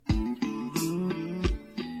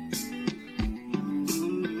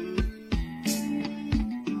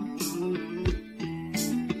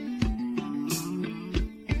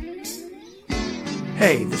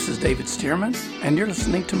Hey, this is David Stearman, and you're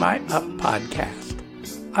listening to my Up podcast.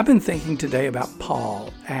 I've been thinking today about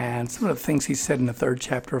Paul and some of the things he said in the 3rd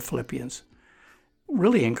chapter of Philippians.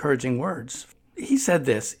 Really encouraging words. He said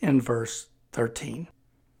this in verse 13.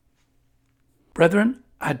 Brethren,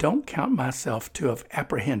 I don't count myself to have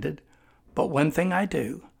apprehended, but one thing I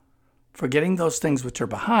do, forgetting those things which are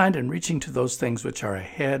behind and reaching to those things which are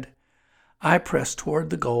ahead, I press toward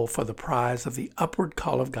the goal for the prize of the upward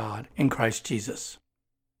call of God in Christ Jesus.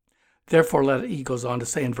 Therefore, he goes on to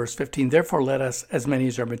say in verse 15, therefore let us, as many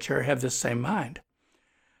as are mature, have this same mind.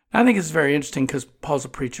 I think it's very interesting because Paul's a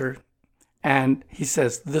preacher, and he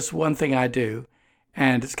says, this one thing I do,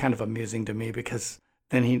 and it's kind of amusing to me because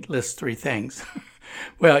then he lists 3 things.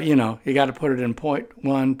 Well, you got to put it in point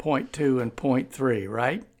 1, point 2, and point 3,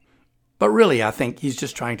 right? But really, I think he's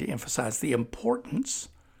just trying to emphasize the importance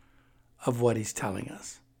of what he's telling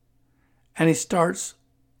us. And he starts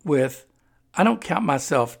with, I don't count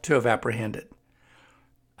myself to have apprehended.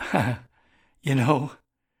 None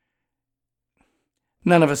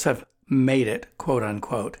of us have made it, quote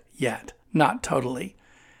unquote, yet. Not totally.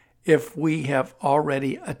 If we have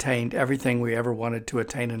already attained everything we ever wanted to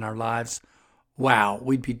attain in our lives, wow,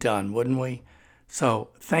 we'd be done, wouldn't we? So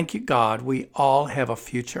thank you, God, we all have a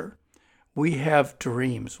future. We have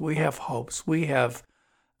dreams. We have hopes. We can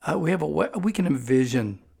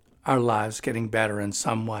envision our lives getting better in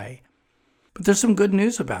some way. But there's some good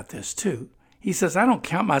news about this too. He says, I don't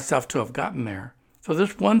count myself to have gotten there. So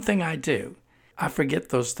there's one thing I do. I forget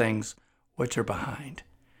those things which are behind.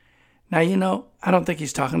 Now, I don't think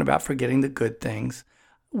he's talking about forgetting the good things.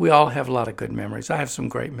 We all have a lot of good memories. I have some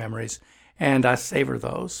great memories, and I savor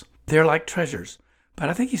those. They're like treasures. But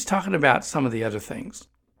I think he's talking about some of the other things.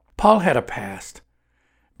 Paul had a past.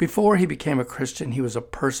 Before he became a Christian, he was a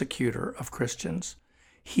persecutor of Christians.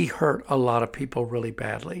 He hurt a lot of people really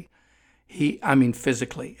badly.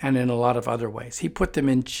 Physically and in a lot of other ways. He put them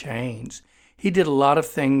in chains. He did a lot of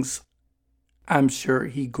things I'm sure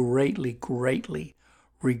he greatly, greatly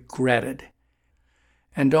regretted.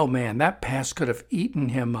 And oh man, that past could have eaten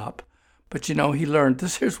him up. But he learned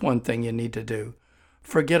here's one thing you need to do.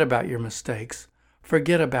 Forget about your mistakes.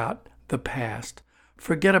 Forget about the past.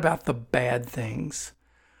 Forget about the bad things.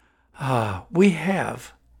 We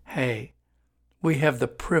have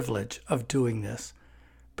the privilege of doing this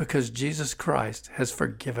because Jesus Christ has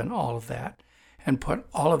forgiven all of that and put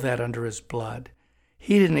all of that under his blood.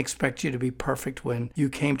 He didn't expect you to be perfect when you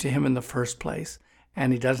came to him in the first place,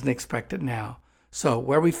 and he doesn't expect it now. So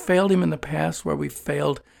where we failed him in the past, where we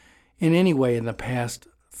failed in any way in the past,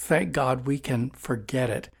 thank God we can forget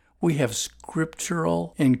it. We have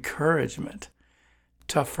scriptural encouragement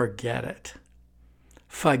to forget it.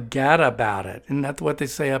 Forget about it. Isn't that what they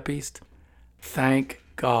say up east? Thank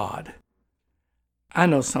God. I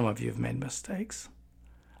know some of you have made mistakes.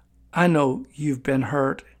 I know you've been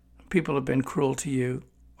hurt. People have been cruel to you,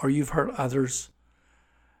 or you've hurt others.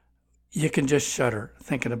 You can just shudder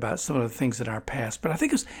thinking about some of the things in our past. But I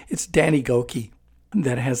think it's Danny Gokey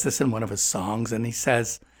that has this in one of his songs, and he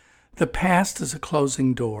says, the past is a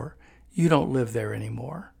closing door. You don't live there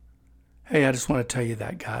anymore. Hey, I just want to tell you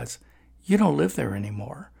that, guys. You don't live there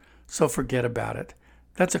anymore. So forget about it.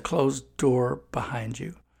 That's a closed door behind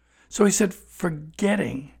you. So he said,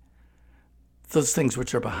 forgetting those things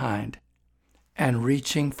which are behind and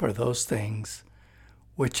reaching for those things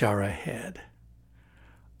which are ahead.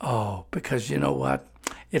 Oh, because you know what?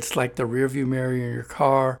 It's like the rearview mirror in your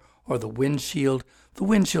car or the windshield. The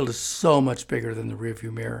windshield is so much bigger than the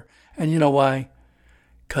rearview mirror. And you know why?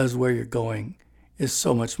 Because where you're going is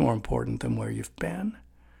so much more important than where you've been.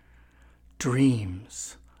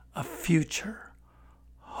 Dreams, a future,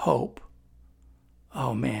 hope.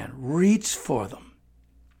 Oh man, reach for them.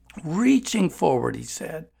 Reaching forward, he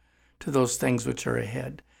said, to those things which are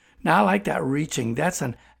ahead. Now I like that reaching. That's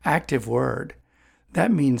an active word. That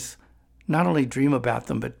means not only dream about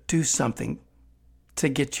them, but do something to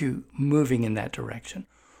get you moving in that direction.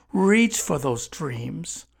 Reach for those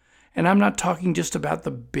dreams. And I'm not talking just about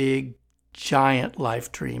the big, giant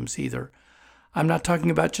life dreams either. I'm not talking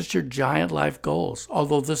about just your giant life goals,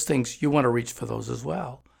 although those things, you want to reach for those as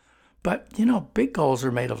well. But, big goals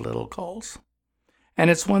are made of little goals. And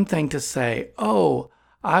it's one thing to say, oh,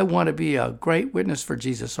 I want to be a great witness for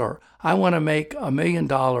Jesus, or I want to make $1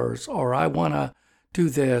 million, or I want to do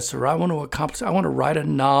this, or I want to write a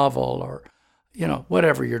novel, or,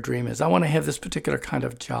 whatever your dream is. I want to have this particular kind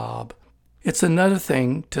of job. It's another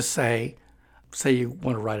thing to say you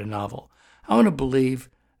want to write a novel. I want to believe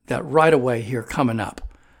that right away here coming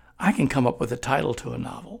up, I can come up with a title to a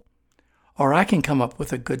novel. Or I can come up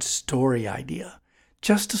with a good story idea.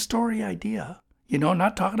 Just a story idea.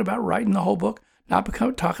 Not talking about writing the whole book.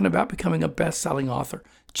 Not talking about becoming a best-selling author,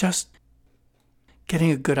 just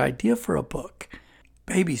getting a good idea for a book.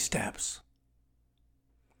 Baby steps.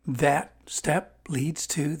 That step leads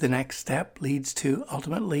to the next step, leads to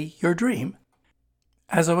ultimately your dream.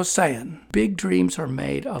 As I was saying, big dreams are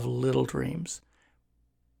made of little dreams.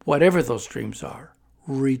 Whatever those dreams are,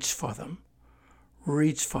 reach for them.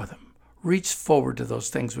 Reach for them. Reach forward to those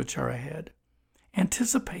things which are ahead.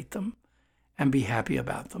 Anticipate them and be happy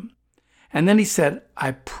about them. And then he said,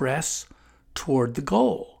 I press toward the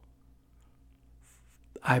goal.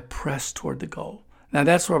 I press toward the goal. Now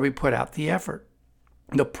that's where we put out the effort,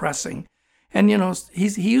 the pressing. And he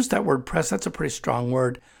used that word press. That's a pretty strong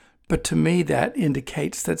word. But to me, that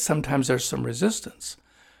indicates that sometimes there's some resistance.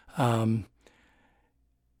 You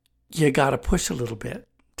got to push a little bit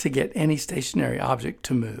to get any stationary object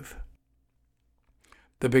to move.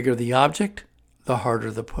 The bigger the object, the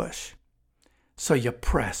harder the push. So you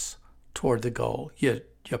press toward the goal. You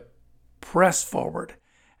press forward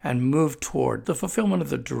and move toward the fulfillment of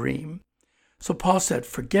the dream. So Paul said,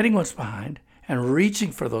 forgetting what's behind and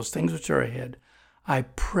reaching for those things which are ahead, I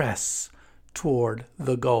press toward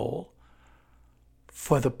the goal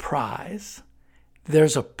for the prize.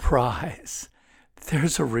 There's a prize.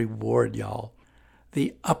 There's a reward, y'all.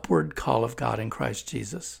 The upward call of God in Christ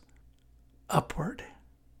Jesus. Upward.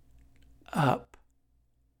 Up.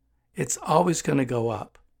 It's always going to go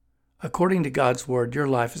up. According to God's word, your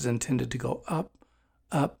life is intended to go up,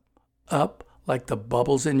 up, up, like the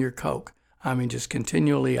bubbles in your Coke. I mean, just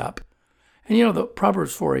continually up. And the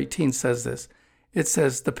Proverbs 4:18 says this. It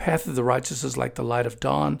says, the path of the righteous is like the light of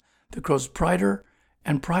dawn that grows brighter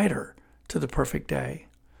and brighter to the perfect day.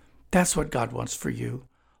 That's what God wants for you.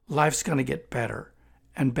 Life's going to get better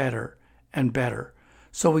and better and better.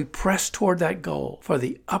 So we press toward that goal for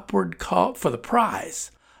the upward call, for the prize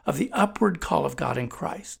of the upward call of God in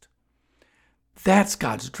Christ. That's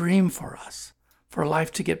God's dream for us, for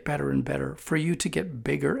life to get better and better, for you to get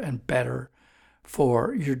bigger and better,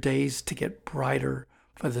 for your days to get brighter,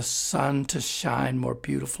 for the sun to shine more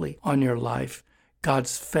beautifully on your life,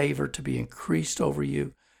 God's favor to be increased over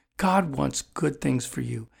you. God wants good things for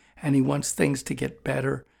you, and he wants things to get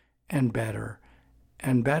better and better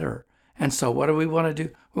and better. And so what do we want to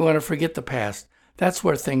do? We want to forget the past. That's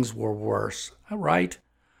where things were worse, right?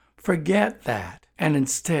 Forget that, and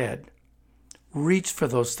instead, reach for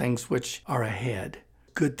those things which are ahead,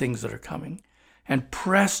 good things that are coming, and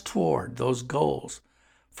press toward those goals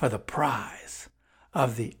for the prize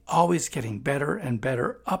of the always getting better and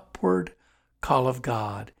better upward call of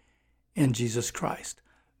God in Jesus Christ.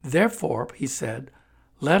 Therefore, he said,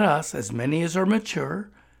 let us, as many as are mature,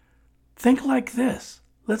 think like this.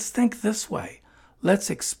 Let's think this way. Let's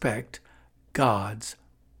expect God's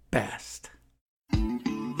best.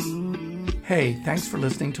 Hey, thanks for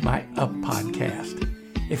listening to my Up podcast.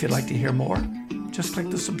 If you'd like to hear more, just click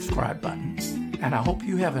the subscribe button. And I hope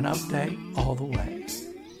you have an up day all the way.